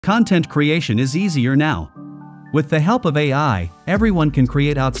Content creation is easier now. With the help of AI, everyone can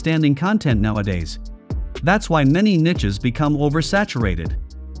create outstanding content nowadays. That's why many niches become oversaturated.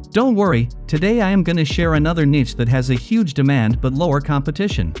 Don't worry, today I am going to share another niche that has a huge demand but lower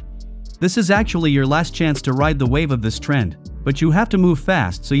competition. This is actually your last chance to ride the wave of this trend, but you have to move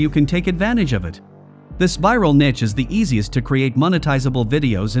fast so you can take advantage of it. This viral niche is the easiest to create monetizable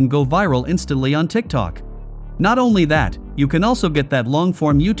videos and go viral instantly on TikTok. Not only that, you can also get that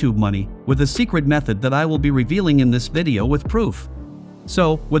long-form YouTube money with a secret method that I will be revealing in this video with proof.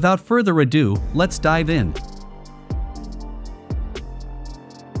 So, without further ado, let's dive in.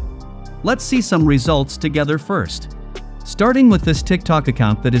 Let's see some results together first. Starting with this TikTok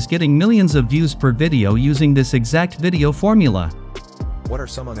account that is getting millions of views per video using this exact video formula. What are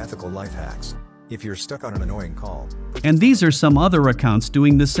some unethical life hacks? If you're stuck on an annoying call. And these are some other accounts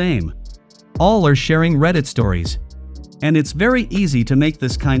doing the same. All are sharing Reddit stories. And it's very easy to make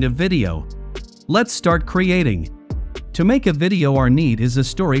this kind of video. Let's start creating. To make a video, our need is a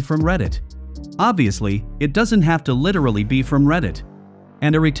story from Reddit. Obviously, it doesn't have to literally be from Reddit.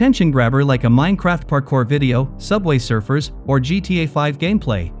 And a retention grabber like a Minecraft parkour video, Subway Surfers, or GTA 5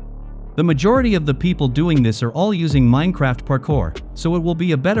 gameplay. The majority of the people doing this are all using Minecraft parkour, so it will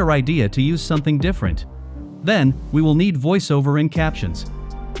be a better idea to use something different. Then, we will need voiceover and captions.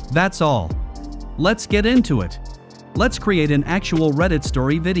 That's all. Let's get into it. Let's create an actual Reddit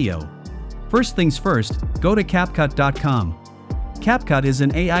story video. First things first, go to CapCut.com. CapCut is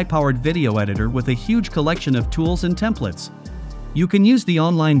an AI-powered video editor with a huge collection of tools and templates. You can use the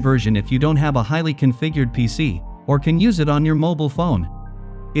online version if you don't have a highly configured PC, or can use it on your mobile phone.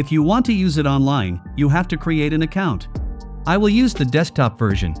 If you want to use it online, you have to create an account. I will use the desktop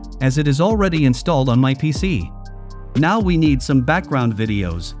version, as it is already installed on my PC. Now we need some background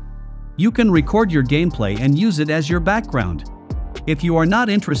videos. You can record your gameplay and use it as your background. If you are not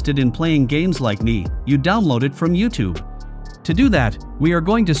interested in playing games like me, you download it from YouTube. To do that, we are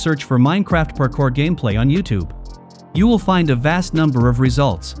going to search for Minecraft parkour gameplay on YouTube. You will find a vast number of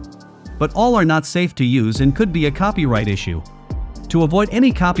results. But all are not safe to use and could be a copyright issue. To avoid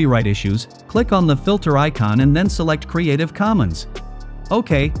any copyright issues, click on the filter icon and then select Creative Commons.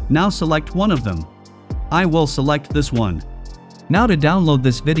 Okay, now select one of them. I will select this one. Now to download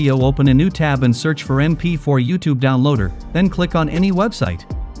this video, open a new tab and search for MP4 YouTube downloader, then click on any website.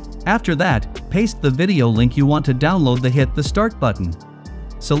 After that, paste the video link you want to download, then hit the start button.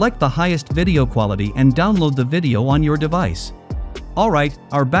 Select the highest video quality and download the video on your device. Alright,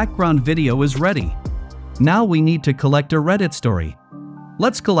 our background video is ready. Now we need to collect a Reddit story.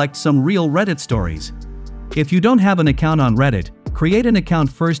 Let's collect some real Reddit stories. If you don't have an account on Reddit, create an account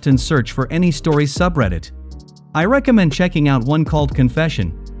first and search for any stories subreddit. I recommend checking out one called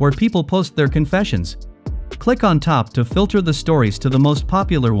Confession, where people post their confessions. Click on top to filter the stories to the most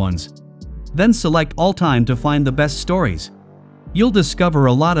popular ones. Then select all time to find the best stories. You'll discover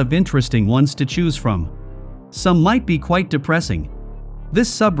a lot of interesting ones to choose from. Some might be quite depressing.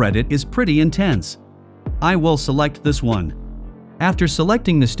 This subreddit is pretty intense. I will select this one. After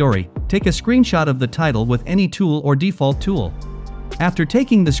selecting the story, take a screenshot of the title with any tool or default tool. After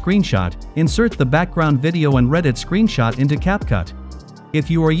taking the screenshot, insert the background video and Reddit screenshot into CapCut.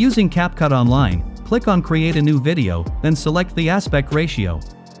 If you are using CapCut online, click on Create a new video, then select the aspect ratio.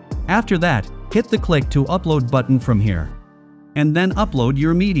 After that, hit the Click to Upload button from here. And then upload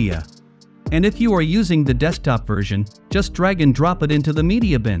your media. And if you are using the desktop version, just drag and drop it into the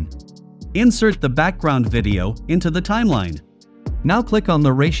media bin. Insert the background video into the timeline. Now click on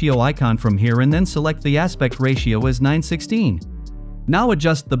the ratio icon from here and then select the aspect ratio as 9:16. Now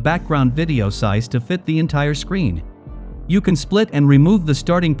adjust the background video size to fit the entire screen. You can split and remove the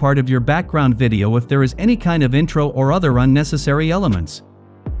starting part of your background video if there is any kind of intro or other unnecessary elements.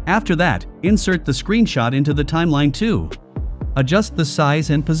 After that, insert the screenshot into the timeline too. Adjust the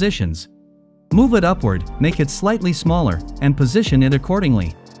size and positions. Move it upward, make it slightly smaller, and position it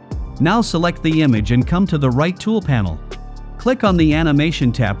accordingly. Now select the image and come to the right tool panel. Click on the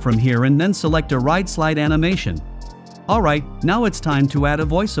animation tab from here and then select a ride slide animation. Alright, now it's time to add a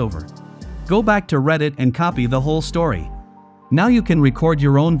voiceover. Go back to Reddit and copy the whole story. Now you can record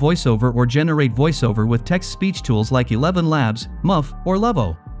your own voiceover or generate voiceover with text-speech tools like 11 Labs, Muff, or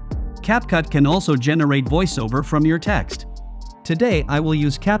Levo. CapCut can also generate voiceover from your text. Today I will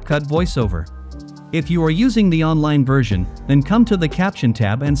use CapCut voiceover. If you are using the online version, then come to the caption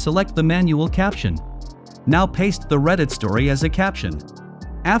tab and select the manual caption. Now paste the Reddit story as a caption.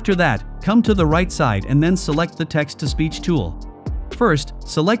 After that, come to the right side and then select the text-to-speech tool. First,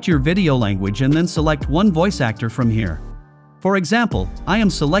 select your video language and then select one voice actor from here. For example, I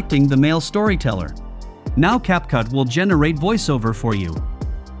am selecting the male storyteller. Now CapCut will generate voiceover for you.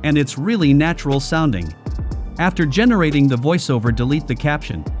 and it's really natural sounding. After generating the voiceover, delete the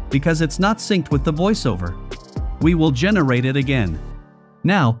caption, because it's not synced with the voiceover. We will generate it again.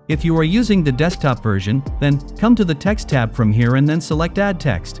 Now, if you are using the desktop version, then come to the text tab from here and then select Add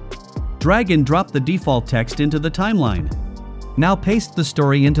Text. Drag and drop the default text into the timeline. Now paste the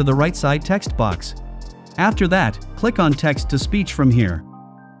story into the right side text box. After that, click on Text to Speech from here.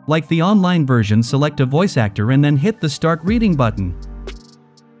 Like the online version, select a voice actor and then hit the Start Reading button.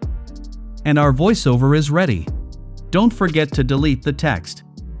 And our voiceover is ready. Don't forget to delete the text.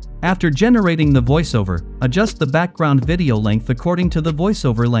 After generating the voiceover, adjust the background video length according to the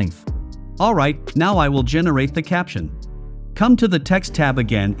voiceover length. Alright, now I will generate the caption. Come to the text tab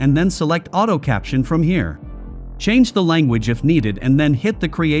again and then select Auto Caption from here. Change the language if needed and then hit the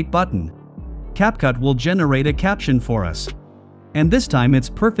Create button. CapCut will generate a caption for us. And this time it's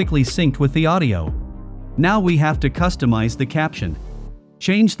perfectly synced with the audio. Now we have to customize the caption.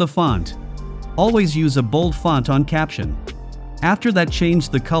 Change the font. Always use a bold font on caption. After that, change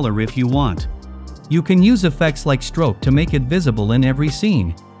the color if you want. You can use effects like stroke to make it visible in every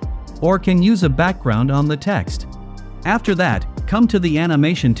scene. Or can use a background on the text. After that, come to the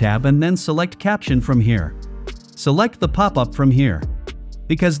Animation tab and then select Caption from here. Select the pop-up from here,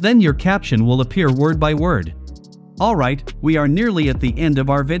 because then your caption will appear word by word. Alright, we are nearly at the end of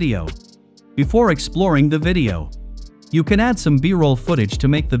our video. Before exploring the video, you can add some B-roll footage to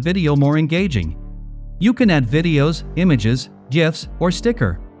make the video more engaging. You can add videos, images, GIFs, or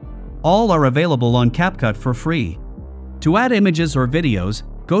sticker. All are available on CapCut for free. To add images or videos,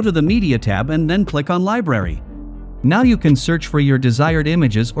 go to the Media tab and then click on Library. Now you can search for your desired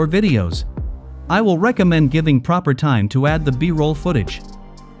images or videos. I will recommend giving proper time to add the B-roll footage.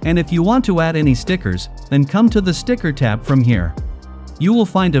 And if you want to add any stickers, then come to the Sticker tab from here. You will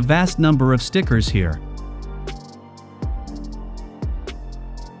find a vast number of stickers here.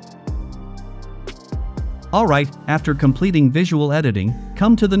 Alright, after completing visual editing,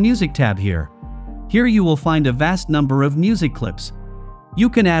 come to the Music tab here. Here you will find a vast number of music clips. You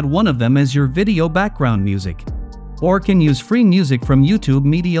can add one of them as your video background music, or can use free music from YouTube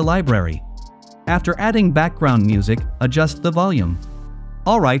Media Library. After adding background music, adjust the volume.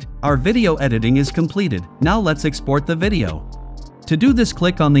 Alright, our video editing is completed. Now let's export the video. To do this,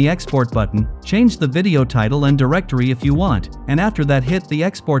 click on the Export button, change the video title and directory if you want, and after that hit the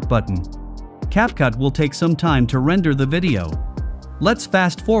Export button. CapCut will take some time to render the video. Let's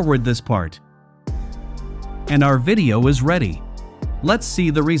fast forward this part. And our video is ready. Let's see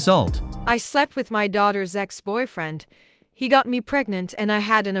the result. I slept with my daughter's ex-boyfriend. He got me pregnant and I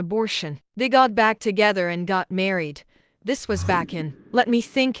had an abortion. They got back together and got married. This was back in, let me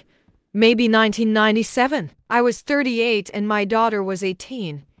think, maybe 1997. I was 38 and my daughter was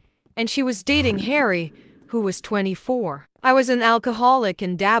 18. And she was dating Harry, who was 24. I was an alcoholic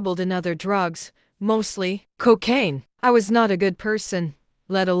and dabbled in other drugs, mostly cocaine. I was not a good person,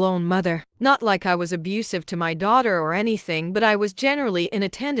 let alone mother. Not like I was abusive to my daughter or anything, but I was generally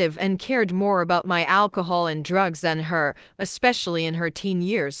inattentive and cared more about my alcohol and drugs than her, especially in her teen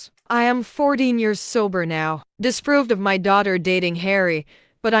years. I am 14 years sober now, disapproved of my daughter dating Harry,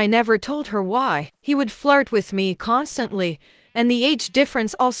 but I never told her why. He would flirt with me constantly, and the age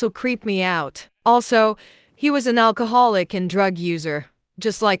difference also creeped me out. Also, he was an alcoholic and drug user,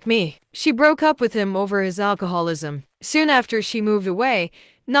 just like me. She broke up with him over his alcoholism. Soon after, she moved away,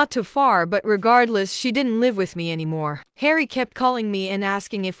 not too far, but regardless, she didn't live with me anymore. Harry kept calling me and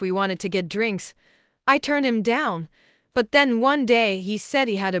asking if we wanted to get drinks. I turned him down, but then one day he said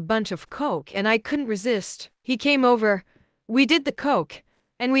he had a bunch of coke and I couldn't resist. He came over, we did the coke,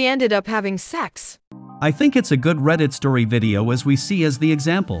 and we ended up having sex. I think it's a good Reddit story video as we see as the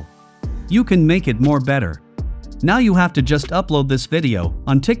example. You can make it more better. Now you have to just upload this video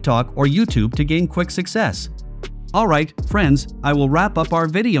on TikTok or YouTube to gain quick success. Alright, friends, I will wrap up our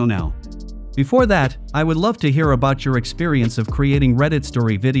video now. Before that, I would love to hear about your experience of creating Reddit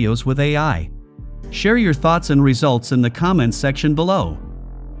story videos with AI. Share your thoughts and results in the comments section below.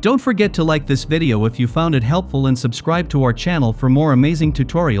 Don't forget to like this video if you found it helpful and subscribe to our channel for more amazing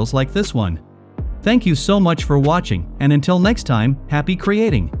tutorials like this one. Thank you so much for watching, and until next time, happy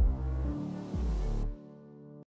creating!